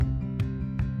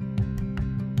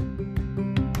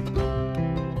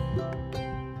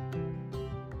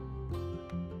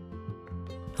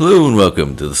Hello and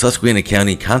welcome to the Susquehanna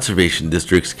County Conservation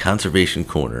District's Conservation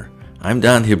Corner. I'm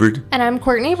Don Hibbard. And I'm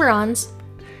Courtney Bronze.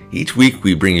 Each week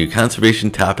we bring you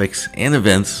conservation topics and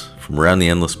events from around the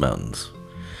Endless Mountains.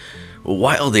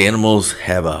 Wild animals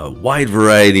have a wide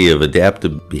variety of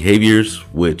adaptive behaviors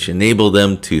which enable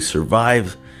them to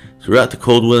survive throughout the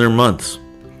cold winter months.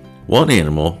 One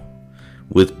animal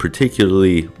with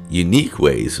particularly unique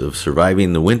ways of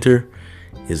surviving the winter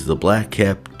is the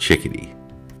black-capped chickadee.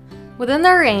 Within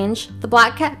their range, the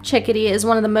black-capped chickadee is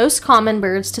one of the most common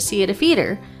birds to see at a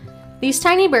feeder. These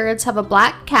tiny birds have a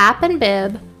black cap and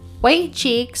bib, white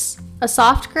cheeks, a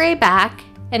soft gray back,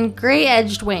 and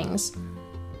gray-edged wings.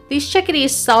 These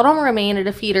chickadees seldom remain at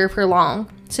a feeder for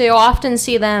long, so you'll often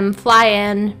see them fly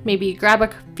in, maybe grab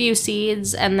a few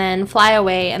seeds, and then fly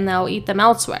away and they'll eat them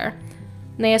elsewhere.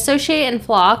 And they associate in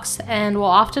flocks and will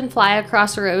often fly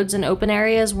across roads and open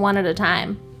areas one at a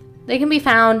time. They can be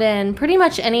found in pretty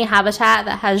much any habitat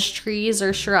that has trees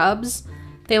or shrubs.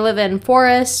 They live in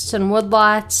forests and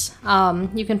woodlots.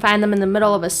 You can find them in the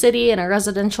middle of a city in a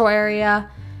residential area.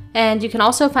 And you can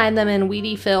also find them in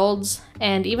weedy fields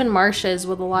and even marshes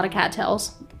with a lot of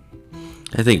cattails.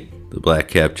 I think the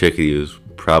black-capped chickadee was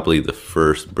probably the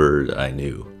first bird I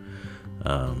knew.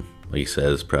 Like you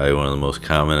said, it's probably one of the most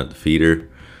common at the feeder.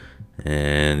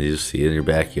 And you just see it in your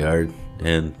backyard.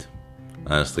 And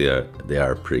honestly, they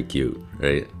are pretty cute,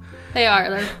 right? They are.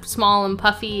 They're small and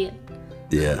puffy.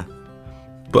 Yeah.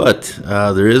 But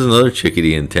there is another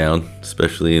chickadee in town,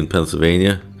 especially in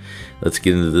Pennsylvania. Let's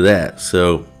get into that.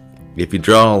 So if you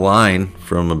draw a line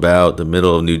from about the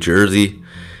middle of New Jersey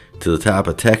to the top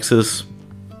of Texas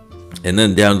and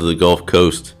then down to the Gulf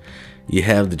Coast, you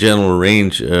have the general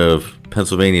range of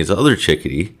Pennsylvania's other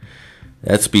chickadee.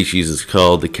 That species is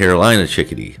called the Carolina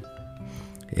chickadee.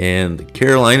 And the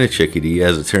Carolina chickadee,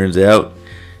 as it turns out,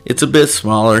 it's a bit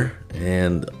smaller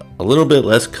and a little bit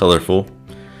less colorful.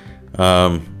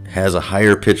 Has a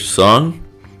higher pitched song.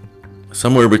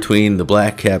 Somewhere between the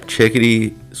black-capped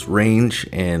chickadee's range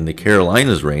and the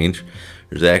Carolina's range,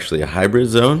 there's actually a hybrid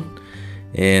zone,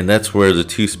 and that's where the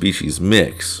two species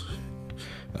mix.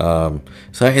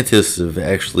 Scientists have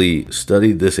actually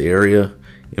studied this area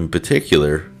in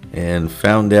particular and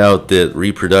found out that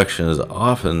reproduction is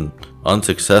often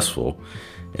unsuccessful,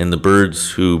 and the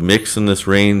birds who mix in this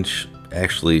range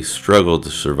actually struggle to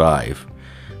survive.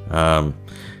 And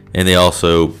they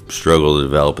also struggle to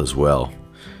develop as well.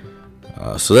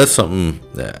 So that's something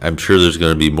that I'm sure there's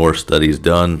going to be more studies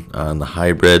done on the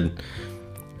hybrid,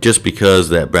 just because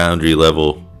that boundary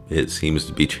level, it seems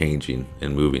to be changing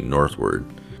and moving northward.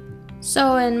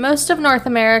 So in most of North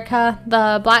America,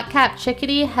 the black-capped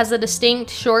chickadee has a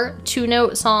distinct short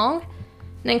two-note song.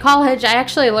 And in college, I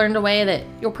actually learned a way that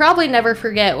you'll probably never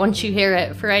forget once you hear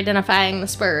it for identifying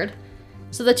this bird.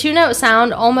 So the two-note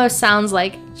sound almost sounds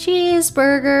like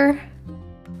cheeseburger.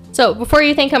 So before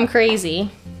you think I'm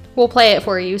crazy, we'll play it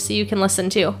for you so you can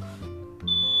listen too.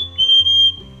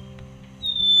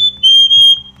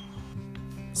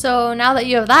 So now that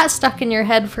you have that stuck in your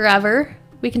head forever,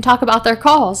 we can talk about their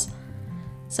calls.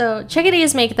 So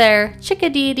chickadees make their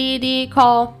chickadee-dee-dee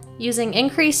call using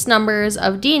increased numbers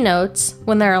of D notes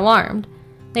when they're alarmed.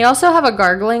 They also have a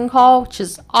gargling call, which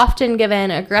is often given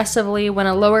aggressively when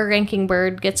a lower-ranking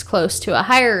bird gets close to a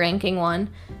higher-ranking one,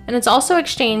 and it's also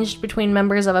exchanged between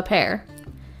members of a pair.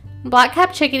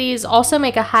 Black-capped chickadees also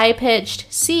make a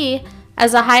high-pitched C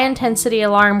as a high-intensity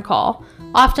alarm call,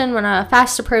 often when a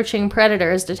fast-approaching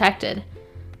predator is detected.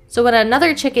 So when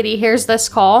another chickadee hears this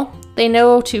call, they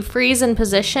know to freeze in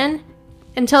position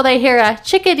until they hear a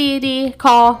chickadee-dee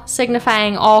call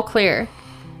signifying all clear.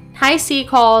 High C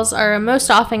calls are most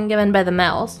often given by the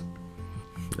males.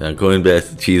 Now going back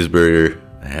to cheeseburger,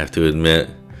 I have to admit,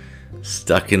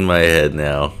 stuck in my head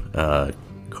now.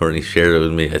 Courtney shared it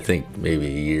with me, I think maybe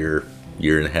a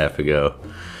year and a half ago.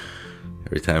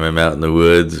 Every time I'm out in the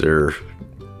woods or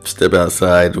step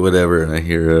outside, whatever, and I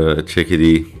hear a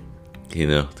chickadee,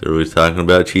 they're always talking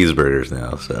about cheeseburgers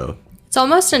now, so. It's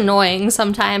almost annoying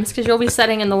sometimes because you'll be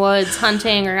sitting in the woods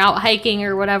hunting or out hiking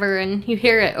or whatever, and you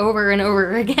hear it over and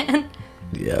over again.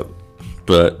 Yep.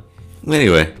 But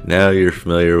anyway, now you're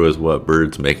familiar with what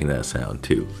bird's making that sound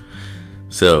too.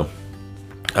 So,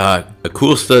 a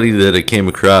cool study that I came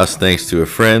across thanks to a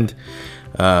friend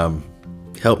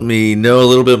helped me know a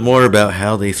little bit more about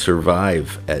how they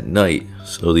survive at night.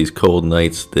 So these cold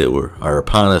nights that are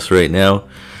upon us right now,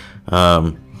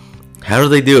 how do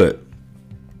they do it?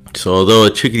 So although a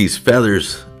chickadee's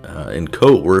feathers and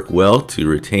coat work well to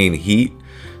retain heat,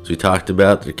 as we talked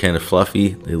about, they're kind of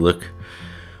fluffy. They look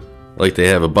like they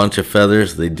have a bunch of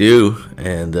feathers. They do,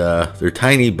 and their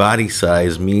tiny body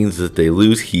size means that they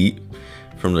lose heat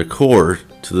from the core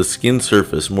to the skin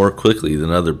surface more quickly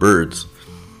than other birds.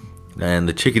 And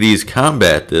the chickadees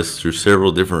combat this through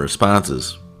several different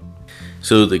responses.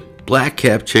 So the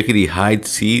black-capped chickadee hides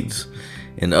seeds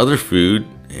and other food,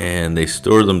 and they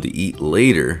store them to eat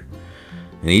later.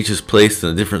 And each is placed in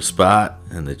a different spot,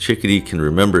 and the chickadee can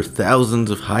remember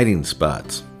thousands of hiding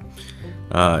spots.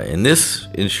 And this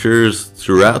ensures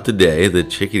throughout the day that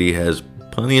chickadee has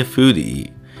plenty of food to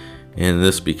eat, and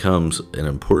this becomes an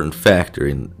important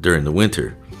factor during the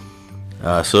winter.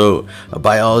 So a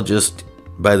biologist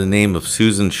by the name of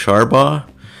Susan Sharbaugh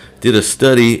did a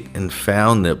study and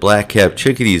found that black-capped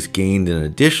chickadees gained an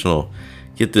additional,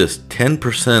 get this,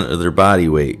 10% of their body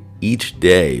weight each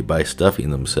day by stuffing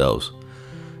themselves.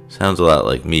 Sounds a lot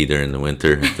like me during the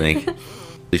winter, I think.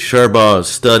 The Sharbaugh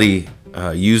study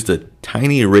used a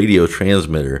tiny radio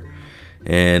transmitter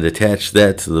and attached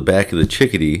that to the back of the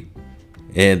chickadee,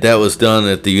 and that was done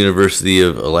at the University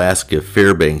of Alaska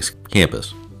Fairbanks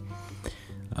campus.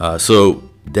 So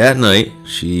that night,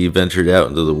 she ventured out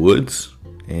into the woods,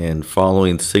 and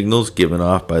following signals given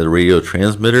off by the radio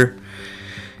transmitter,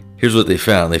 here's what they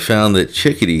found. They found that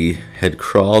chickadee had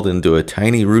crawled into a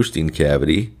tiny roosting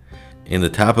cavity in the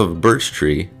top of a birch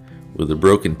tree with a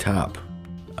broken top.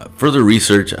 Further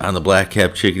research on the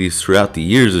black-capped chickadees throughout the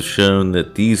years has shown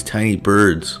that these tiny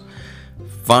birds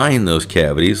find those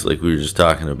cavities, like we were just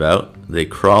talking about. They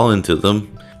crawl into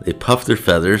them, they puff their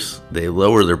feathers, they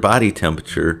lower their body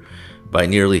temperature by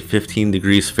nearly 15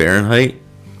 degrees Fahrenheit,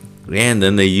 and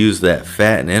then they use that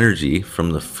fat and energy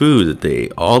from the food that they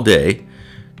ate all day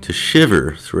to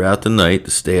shiver throughout the night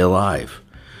to stay alive.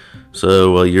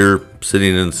 So while you're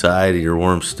sitting inside of your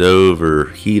warm stove or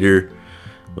heater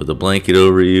with a blanket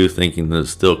over you, thinking that it's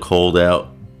still cold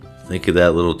out, think of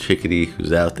that little chickadee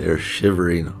who's out there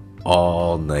shivering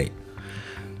all night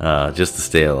just to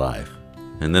stay alive.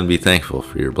 And then be thankful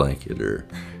for your blanket or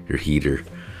your heater.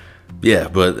 Yeah,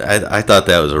 but I thought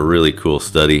that was a really cool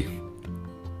study.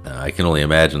 I can only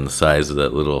imagine the size of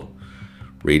that little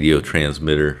radio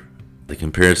transmitter. The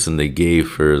comparison they gave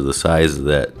for the size of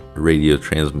that radio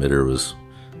transmitter was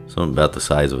something about the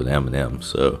size of an M&M.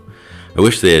 So I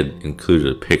wish they had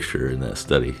included a picture in that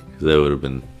study, because that would have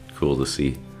been cool to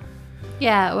see.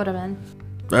 Yeah, it would have been.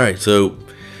 All right, so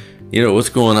what's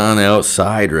going on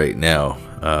outside right now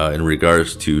in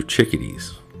regards to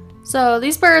chickadees? So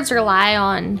these birds rely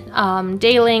on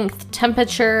day length,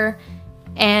 temperature,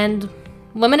 and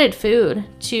limited food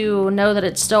to know that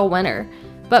it's still winter.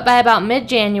 But by about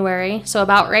mid-January, so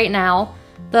about right now,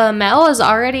 the male is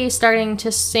already starting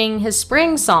to sing his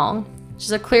spring song, which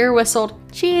is a clear whistled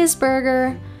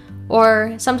cheeseburger,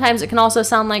 or sometimes it can also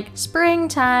sound like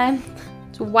springtime.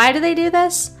 So why do they do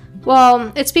this?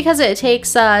 Well, it's because it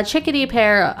takes a chickadee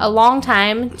pair a long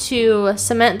time to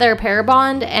cement their pair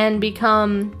bond and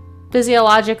become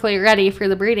physiologically ready for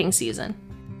the breeding season.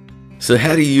 So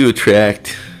how do you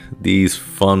attract these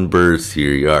fun birds to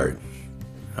your yard?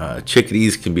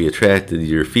 Chickadees can be attracted to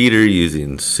your feeder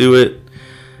using suet.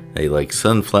 They like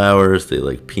sunflowers, they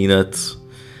like peanuts.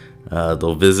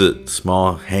 They'll visit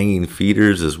small hanging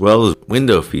feeders as well as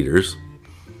window feeders.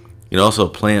 You can also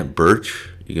plant birch.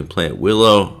 You can plant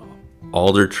willow,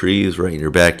 alder trees right in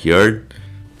your backyard.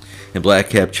 And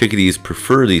black-capped chickadees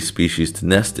prefer these species to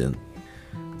nest in.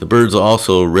 The birds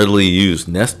also readily use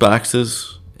nest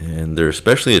boxes, and they're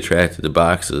especially attracted to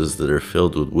boxes that are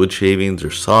filled with wood shavings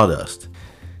or sawdust.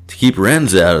 To keep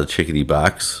wrens out of the chickadee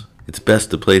box, it's best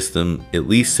to place them at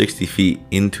least 60 feet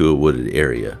into a wooded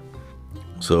area.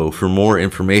 So for more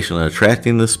information on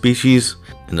attracting this species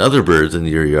and other birds into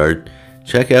your yard,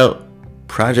 check out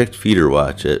Project Feeder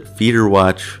Watch at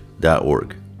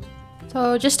feederwatch.org.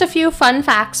 So just a few fun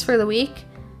facts for the week.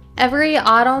 Every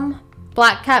autumn,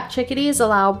 black-capped chickadees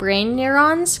allow brain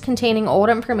neurons containing old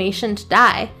information to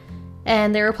die,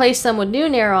 and they replace them with new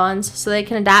neurons so they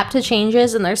can adapt to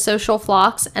changes in their social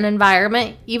flocks and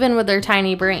environment, even with their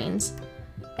tiny brains.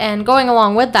 And going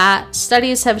along with that,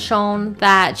 studies have shown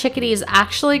that chickadees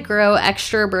actually grow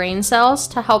extra brain cells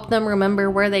to help them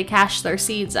remember where they cached their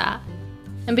seeds at.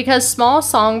 And because small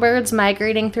songbirds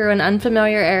migrating through an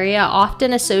unfamiliar area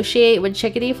often associate with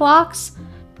chickadee flocks,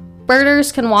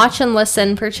 birders can watch and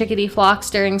listen for chickadee flocks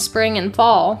during spring and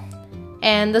fall,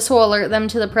 and this will alert them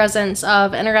to the presence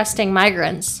of interesting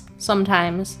migrants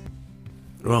sometimes.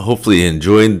 Well, hopefully you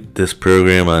enjoyed this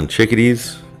program on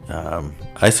chickadees.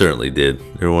 I certainly did.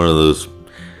 They're one of those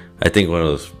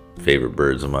favorite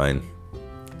birds of mine.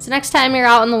 So next time you're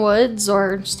out in the woods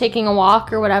or just taking a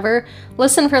walk or whatever,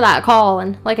 listen for that call,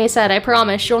 and like I said, I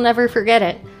promise you'll never forget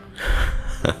it.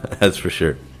 That's for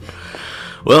sure.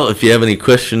 Well, if you have any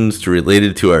questions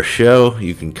related to our show,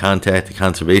 you can contact the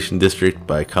Conservation District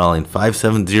by calling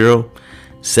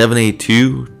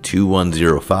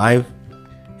 782-2105.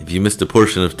 If you missed a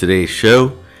portion of today's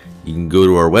show, you can go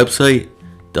to our website,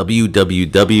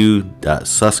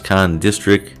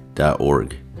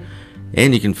 www.suscondistrict.org.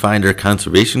 And you can find our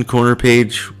Conservation Corner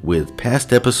page with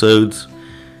past episodes,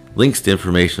 links to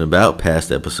information about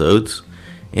past episodes,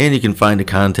 and you can find a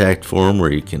contact form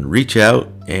where you can reach out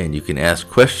and you can ask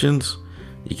questions.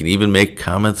 You can even make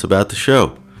comments about the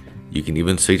show. You can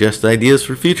even suggest ideas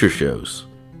for future shows.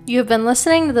 You have been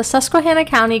listening to the Susquehanna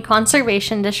County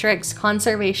Conservation District's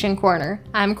Conservation Corner.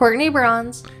 I'm Courtney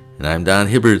Bronze. And I'm Don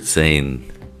Hibbert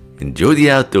saying, enjoy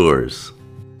the outdoors.